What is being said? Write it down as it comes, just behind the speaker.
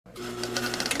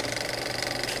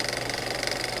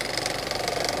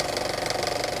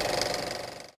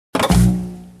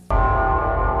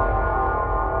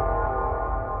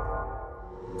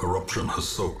has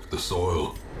soaked the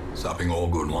soil, sapping all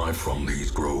good life from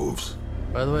these groves.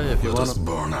 By the way, if you Let want us to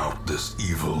burn out this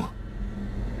evil.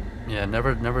 Yeah,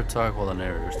 never talk while the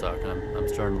narrator's talking. I'm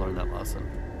starting to learn that lesson.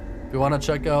 If you want to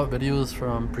check out videos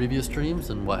from previous streams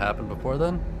and what happened before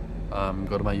then,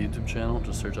 go to my YouTube channel.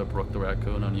 Just search up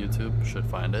RookTheRacoon on YouTube. Should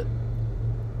find it.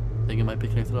 I think it might be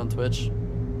connected on Twitch.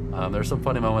 There's some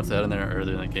funny moments I had in there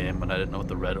earlier in the game when I didn't know what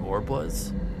the red orb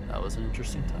was. That was an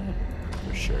interesting time,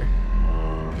 for sure.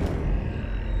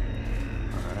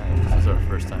 Alright, this is our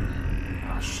first time.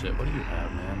 Oh shit, what do you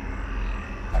have, man?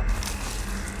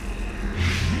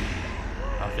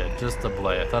 Okay, just a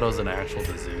blight. I thought it was an actual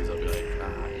disease. I'll be like,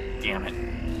 ah, damn it. I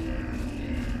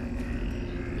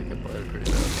think it blighted pretty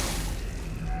bad.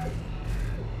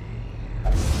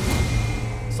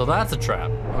 So that's a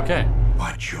trap. Okay.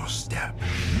 Watch your step.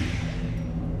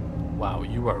 Wow,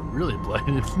 you are really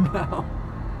blighted now.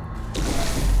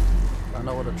 I don't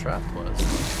know what a trap was.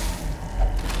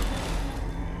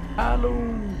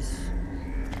 Hallows.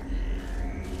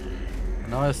 I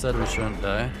know I said we shouldn't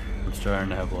die. I'm starting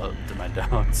to have a lot of my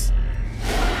doubts.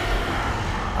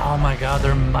 Oh my god,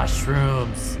 they're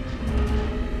mushrooms.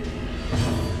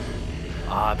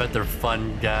 Oh, I bet they're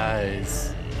fun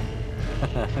guys.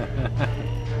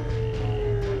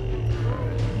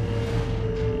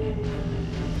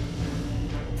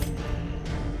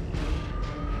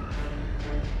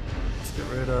 Let's get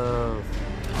rid of...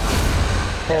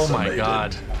 Oh my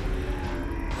god.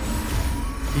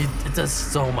 It does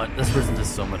so much. This person does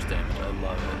so much damage. I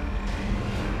love it.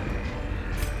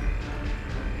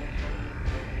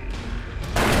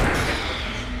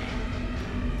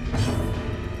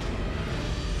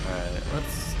 Alright,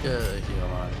 let's get a heal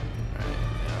on. Alright,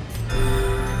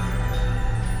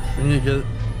 yeah. We need to get...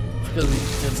 Because we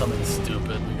did something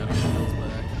stupid, we gotta get heals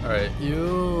back. Alright,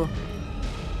 you...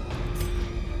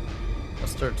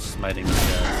 Let's start smiting these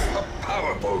guys. A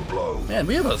powerful blow. Man,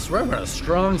 we're having a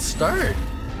strong start.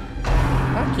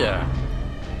 Heck yeah.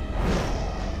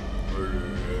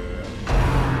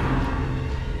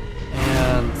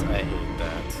 And I hate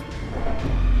that.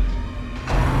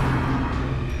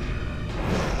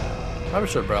 Probably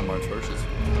should have brought more torches.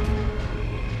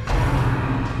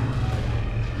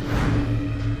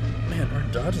 Man, our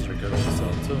dodges are good on this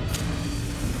one too.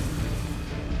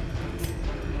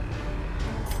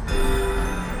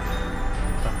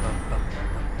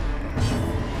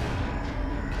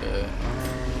 Okay.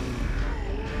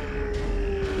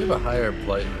 We have a higher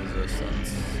blight resistance.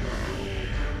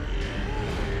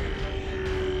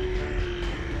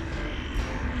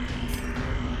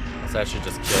 Let's actually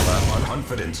just kill that one.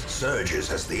 Confidence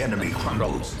surges as the enemy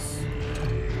crumbles.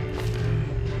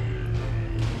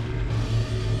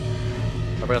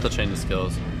 I forgot to change the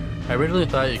skills. I originally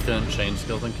thought you couldn't change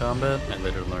skills in combat. I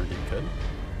later learned you could.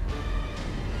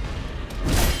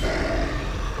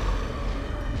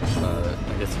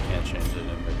 I guess you can't change it in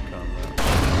mid-combat.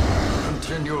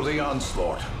 Continue the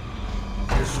onslaught.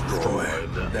 Destroy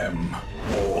them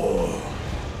all.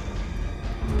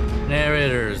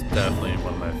 Narrator is definitely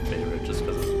one of my favorite just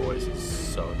because his voice is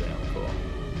so damn cool.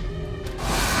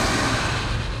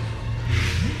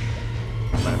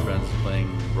 My friend's playing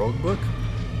Roguebook.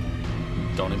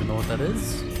 Don't even know what that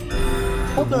is.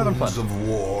 Hope they're having fun. The wounds of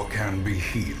war can be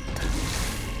healed,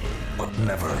 but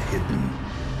never hidden.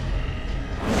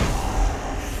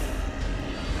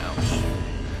 Ouch.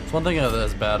 There's one thing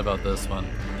that's bad about this one.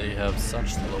 They have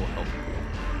such low health pool.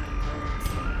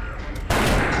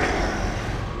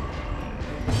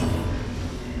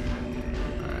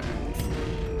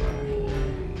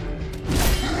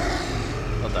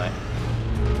 I'll die.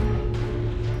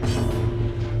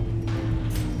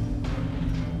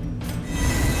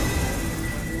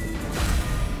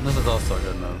 And this is also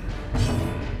good enough.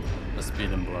 The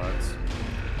speed and blocks.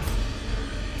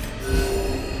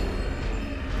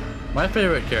 My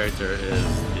favorite character is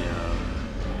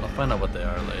I'll find out what they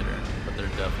are later, but they're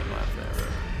definitely my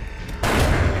favorite.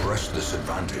 Press this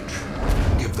advantage.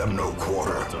 Give them no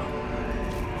quarter.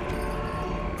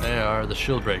 They are the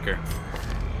Shield Breaker.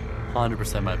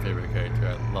 100% my favorite character.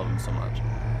 I love him so much.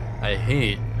 I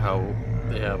hate how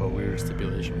they have a weird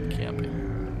stipulation with camping. I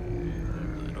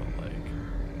really don't like.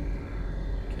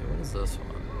 Okay, what is this one?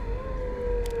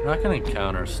 We're not gonna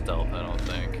encounter stealth, I don't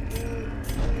think.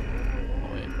 Oh,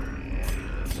 wait.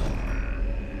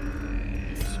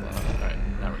 Alright,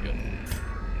 now we're good.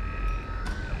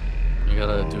 You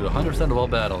gotta do 100% of all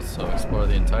battles, so explore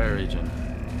the entire region.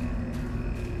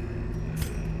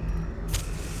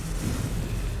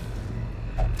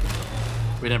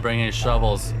 We didn't bring any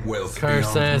shovels. Wealth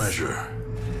Curses. beyond measure.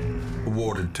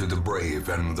 Awarded to the brave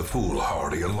and the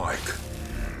foolhardy alike.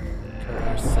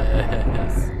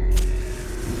 Curses.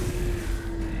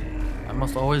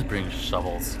 must always bring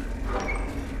shovels.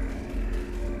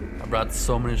 I brought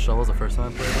so many shovels the first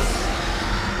time I played this.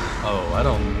 Oh, I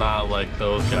do not like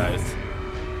those guys.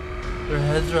 Their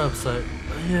heads are upside.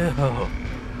 Ew.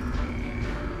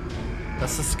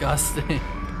 That's disgusting.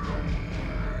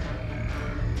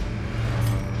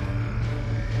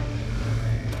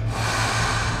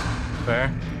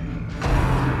 Fair.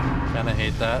 Kinda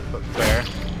hate that, but fair.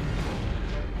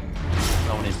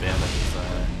 So many bandages.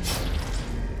 Okay.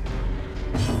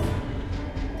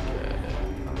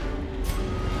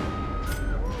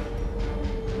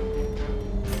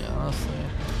 Yeah, honestly.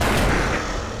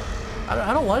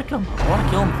 I don't like them. I want to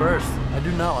kill them first. I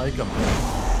do not like them.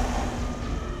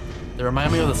 They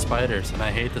remind me of the spiders, and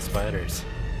I hate the spiders.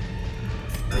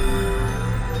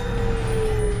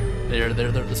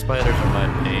 The spiders are my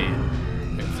pain.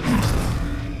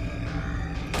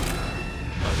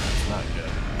 Oh, that's not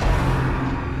good.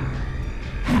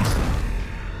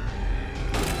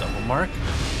 Double mark?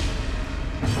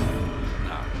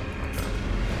 No. Okay.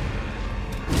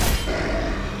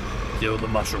 Kill the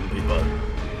mushroom people.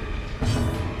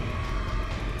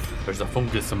 There's a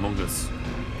fungus among us.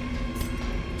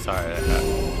 Sorry.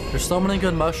 There's so many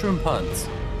good mushroom puns.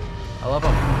 I love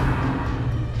them.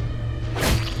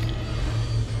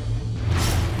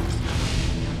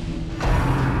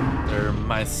 They're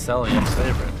my Mycelium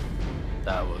favorite.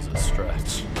 That was a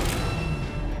stretch.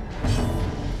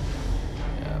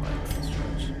 Yeah, it might be a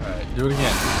stretch. Alright, do it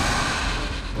again.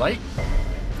 Light?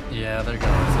 Yeah, they're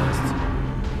gonna resist.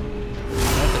 I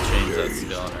have to change that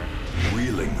skill on her.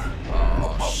 Reeling.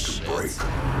 Oh, About shit. to break.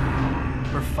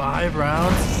 For 5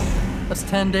 rounds? That's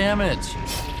 10 damage.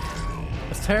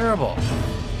 That's terrible.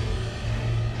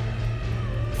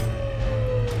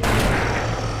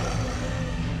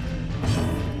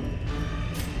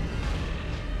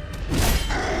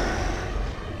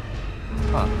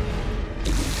 Huh.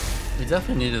 We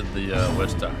definitely needed the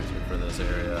witch doctor for this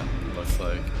area, it looks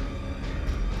like.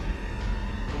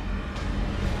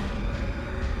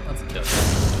 Let's kill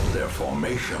them. Their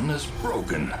formation is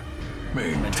broken.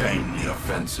 Maintain the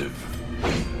offensive.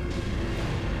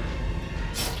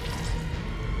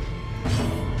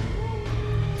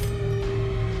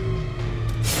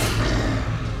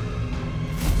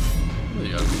 Really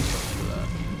gotta be close to that.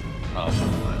 Oh,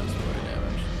 minus 40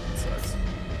 damage. That sucks.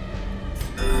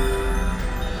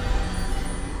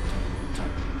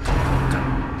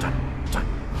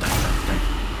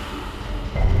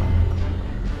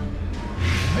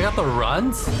 I got the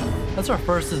runs? That's our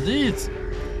first disease.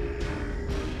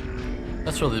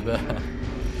 That's really bad.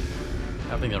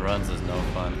 Having the runs is no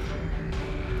fun.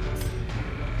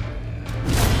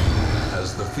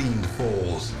 As the fiend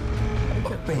falls,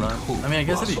 a faint hope I mean, I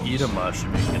guess if you blossoms. eat a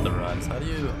mushroom, you can get the runs. How do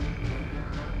you...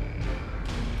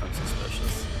 I'm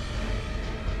suspicious.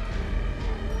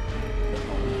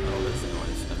 Oh, there's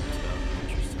noise in it too.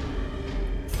 Interesting.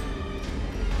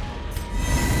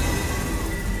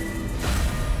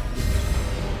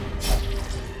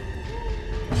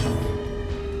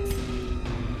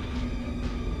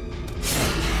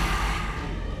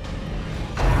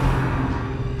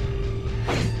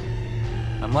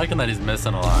 I'm liking that he's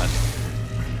missing a lot,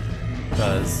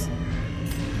 because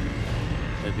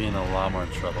they'd be in a lot more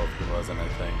trouble if he wasn't, I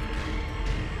think.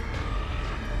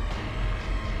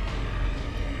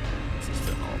 This is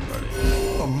getting old already.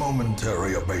 A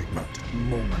momentary abatement.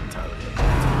 Momentary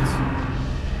abatement.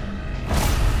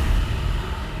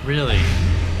 Really?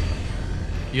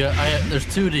 Yeah, there's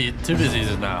two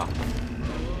diseases now.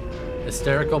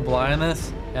 Hysterical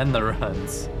blindness and the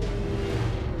runs.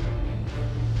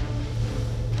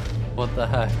 What the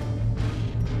heck?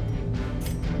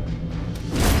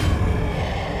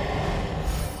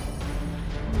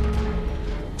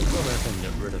 Let's go back and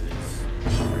get rid of these.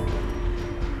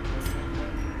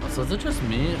 So is it just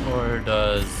me, or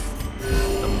does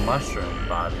the mushroom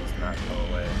bodies not go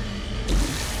away?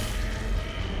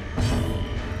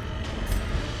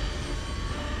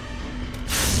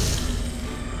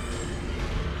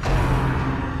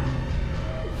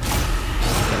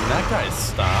 Can that guy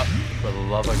stop? For the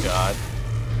love of God.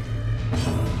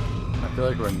 I feel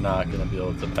like we're not gonna be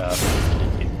able to pass this if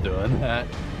he keeps doing that.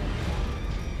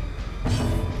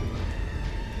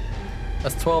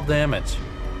 That's 12 damage.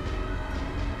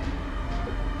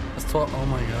 That's 12. Oh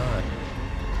my God.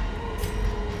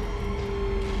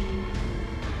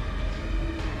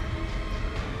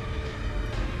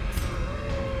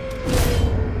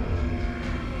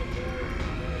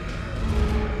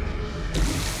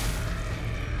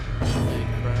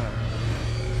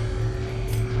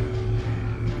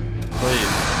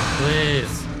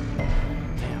 Please.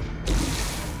 Damn.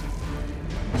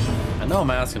 I know I'm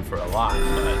asking for a lot,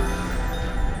 but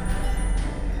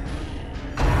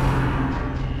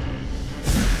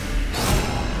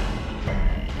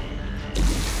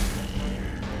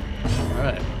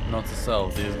So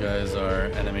these guys are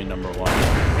enemy number 1.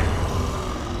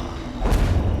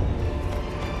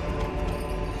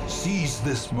 Seize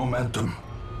this momentum.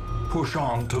 Push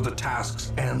on to the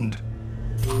task's end.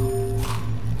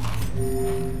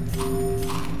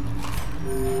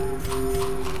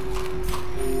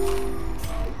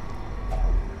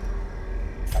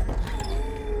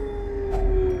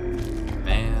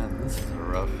 Man, this is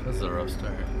a rough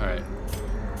start. Alright.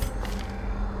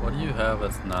 What do you have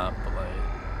that's not blight?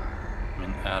 I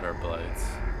mean, adder blights.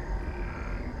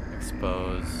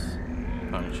 Expose.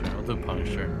 Puncture. We'll do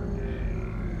puncture.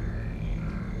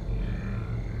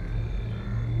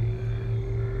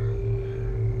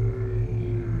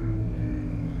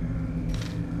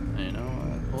 You know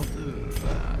what? We'll do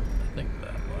that. I think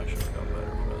that will actually work out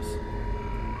better for us.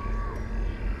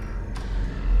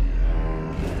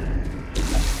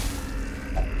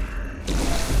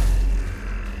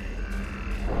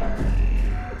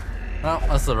 Well,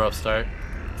 that's a rough start.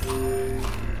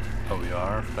 But we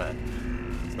are fed.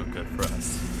 So good for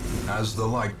us. As the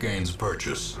light gains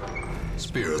purchase,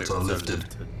 spirits are lifted,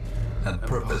 and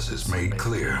purpose is made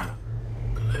clear.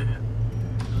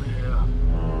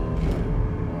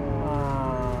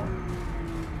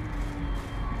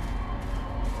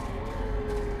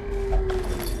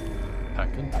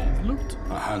 Pack contains loot.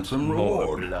 A handsome More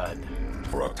reward blood.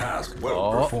 for a task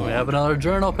well performed. We have another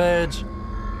journal page.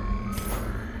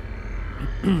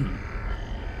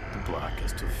 The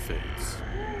blackest of fates.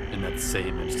 In that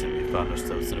same instant, we found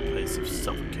ourselves in a place of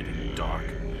suffocating dark,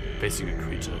 facing a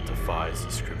creature that defies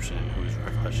description and whose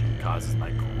recollection causes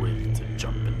my quill to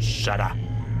jump and shudder.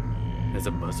 As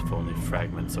a merciful only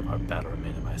fragments of our battle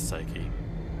remain in my psyche.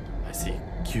 I see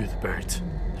Cuthbert,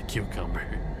 the cucumber,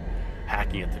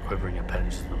 hacking at the quivering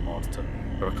appendages of the monster.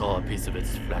 I recall a piece of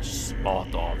its flesh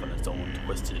smote off and its own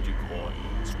twisted cord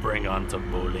sprang onto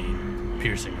Boline,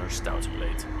 piercing her stout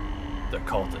blade. The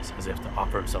cultist, as if to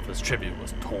offer himself as tribute,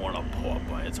 was torn apart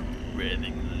by its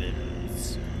writhing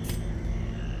limbs.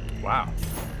 Wow,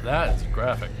 that is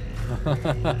graphic.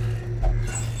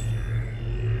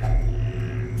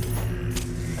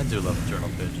 I do love the journal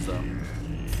pages though.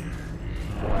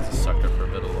 I'm always a sucker for a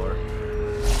bit of lore.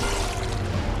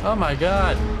 Oh my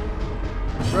god!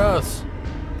 Gross!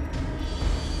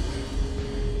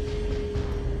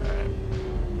 Alright.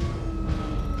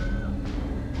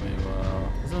 Wait,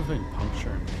 well, this is between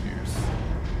puncture and pierce.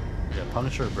 Yeah,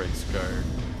 puncture breaks guard.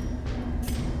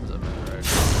 Does that matter,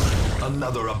 right?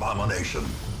 Another abomination.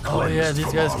 Oh yeah, cleansed these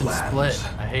from guys our can lands.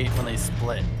 split. I hate when they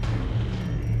split.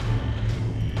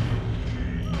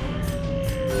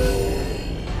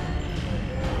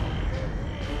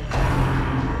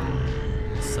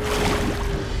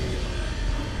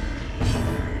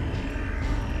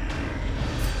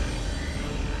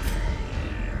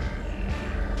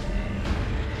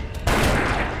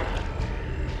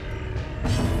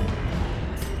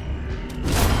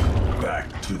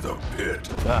 Back to the pit.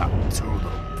 Back to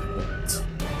the pit.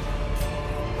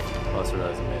 Buster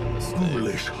hasn't made a mistake.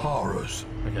 Foolish horrors.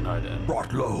 We can hide in.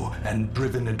 Brought low and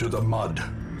driven into the mud.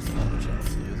 There's another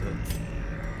chance to use it.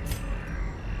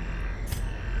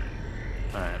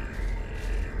 Alright.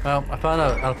 Well, I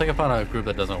think I found a group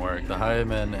that doesn't work. The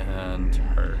Highman and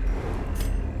her.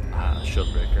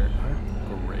 Shieldbreaker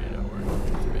are great at work,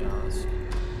 to be honest.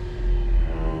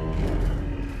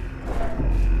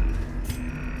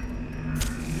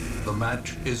 The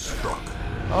match is struck.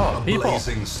 Oh, A people!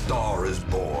 blazing star is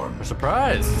born. We're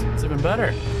surprised! It's even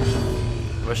better.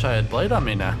 Wish I had Blade on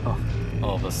me now.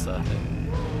 All of a sudden.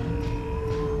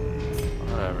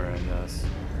 Whatever, I guess.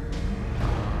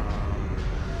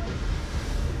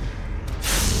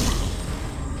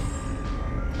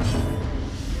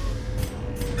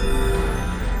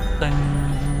 Ding.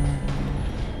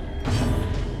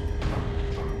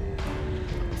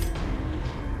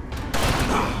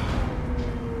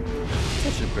 It's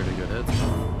actually pretty good hits.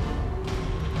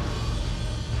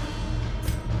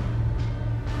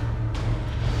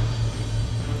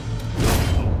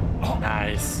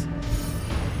 Nice.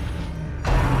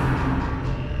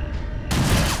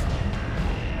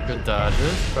 Good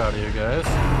dodges. Proud of you guys.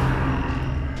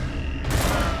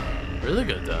 Really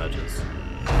good dodges.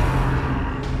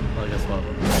 Well, I guess one of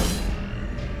them.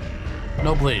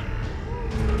 No bleed.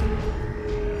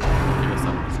 I guess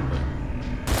that one doesn't bleed.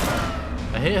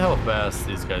 I hate how fast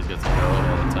these guys get to go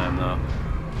all the time, though.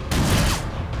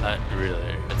 That really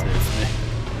irritates me.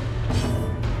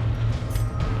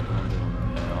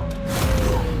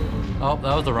 Oh,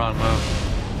 that was the wrong move.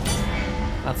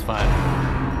 That's fine.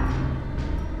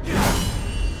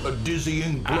 A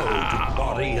dizzying blow to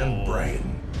body and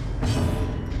brain.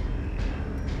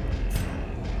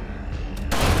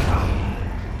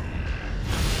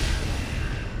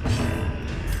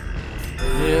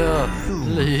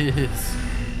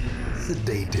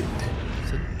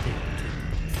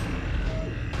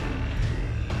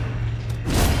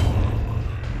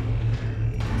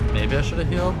 maybe I should have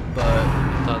healed, but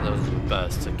I thought that was the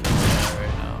best to kill that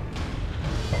right now.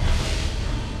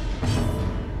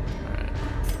 Alright,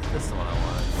 this is the one I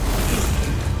wanted.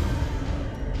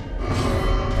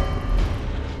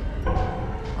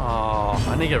 Oh,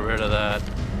 I need to get rid of that.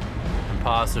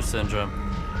 Imposter syndrome.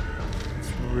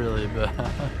 It's really bad.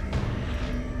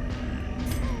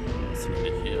 Just need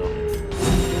to heal.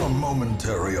 A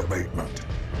momentary abatement.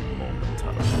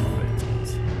 Momentary abatement.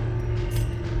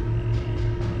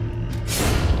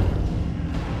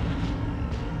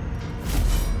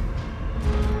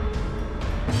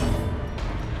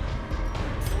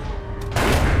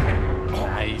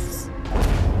 Nice.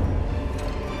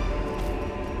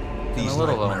 These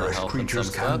nightmarish creatures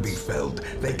can be felled.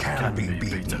 They can be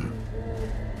beaten.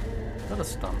 Is that a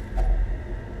stump?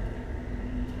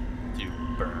 Do you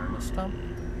burn a stump?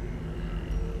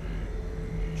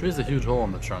 Tree's a huge hole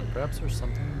in the trunk. Perhaps there's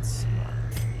something smart.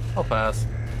 I'll pass.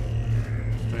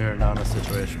 We're not in a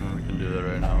situation where we can do that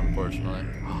right now, unfortunately.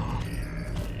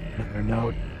 Another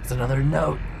note. It's another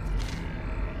note.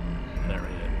 I didn't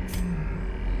read it.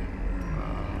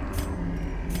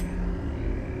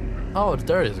 Oh, it's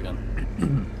Darius again.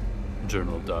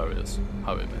 Journal of Darius.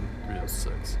 How have you been?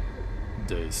 306.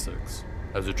 Day 6.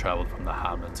 As we traveled from the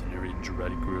hamlet and eerie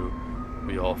dread grew,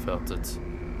 we all felt it.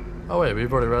 Oh wait,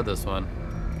 we've already read this one.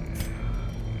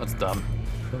 That's dumb.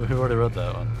 We've already read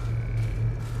that one.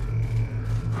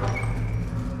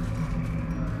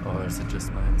 Or is it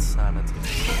just my insanity?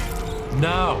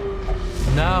 No!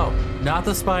 No! Not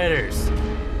the spiders!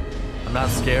 I'm not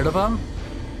scared of them.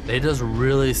 They just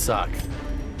really suck.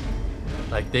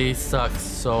 Like, they suck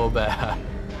so bad.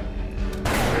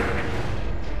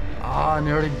 Ah, and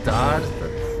you already dodged?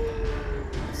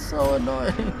 That's so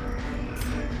annoying.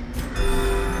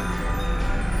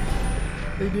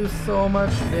 They do so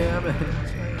much damage.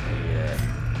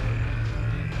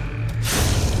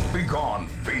 Be gone,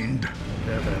 fiend.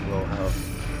 They're very low health.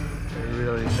 They're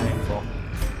really painful.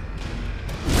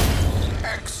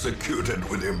 Executed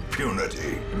with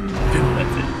impunity.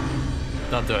 Impunity.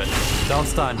 Don't do it. Don't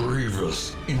stun.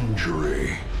 Grievous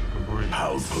injury.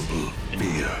 Palpable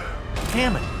fear.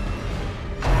 Damn it.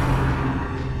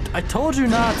 I told you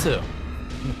not to.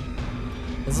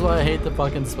 This is why I hate the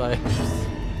fucking spiders.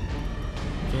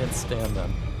 Can't stand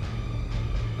them.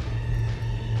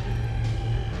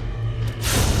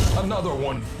 Another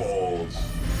one falls.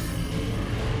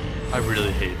 I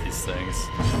really hate these things.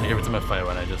 Like every time I fight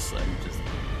one, I'm just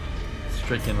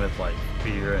stricken with like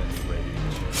fear and rage.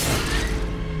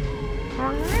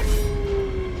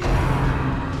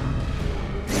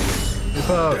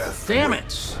 Death Damn it!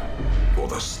 waits for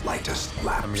the slightest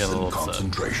lapse in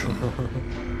concentration.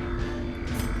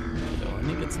 Yo, I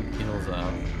need to get some heals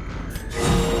out.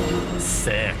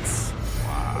 6.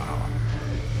 Wow.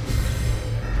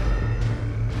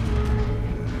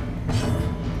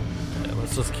 Yeah,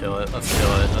 let's just kill it. Let's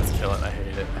kill it. Let's kill it. I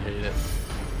hate it. I hate it.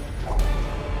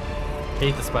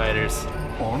 Hate the spiders.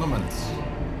 Ornaments.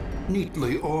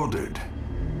 Neatly ordered.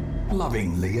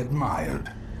 Lovingly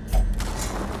admired.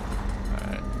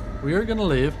 Alright. We are gonna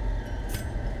leave.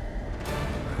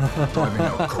 Driving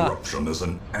out corruption is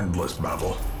an endless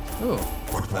battle. Ooh.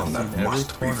 But one that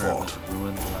must be fought.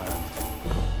 Ruined land.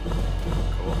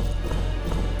 Cool.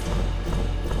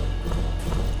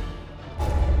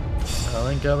 Oh,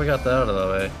 thank God we got that out of the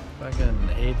way. Fucking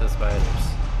hate the spiders.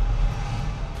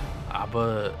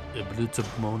 Aber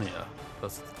Iblutopmonia.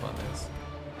 That's what the one is.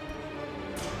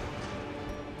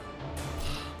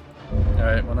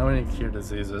 Alright, well now we need to cure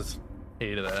diseases.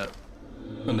 Hated that.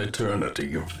 An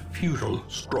eternity of futile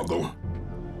struggle,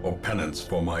 or penance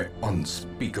for my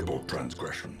unspeakable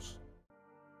transgressions.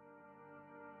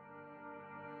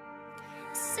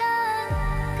 So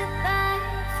goodbye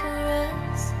for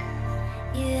us.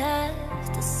 You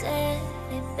have to say,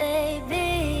 baby.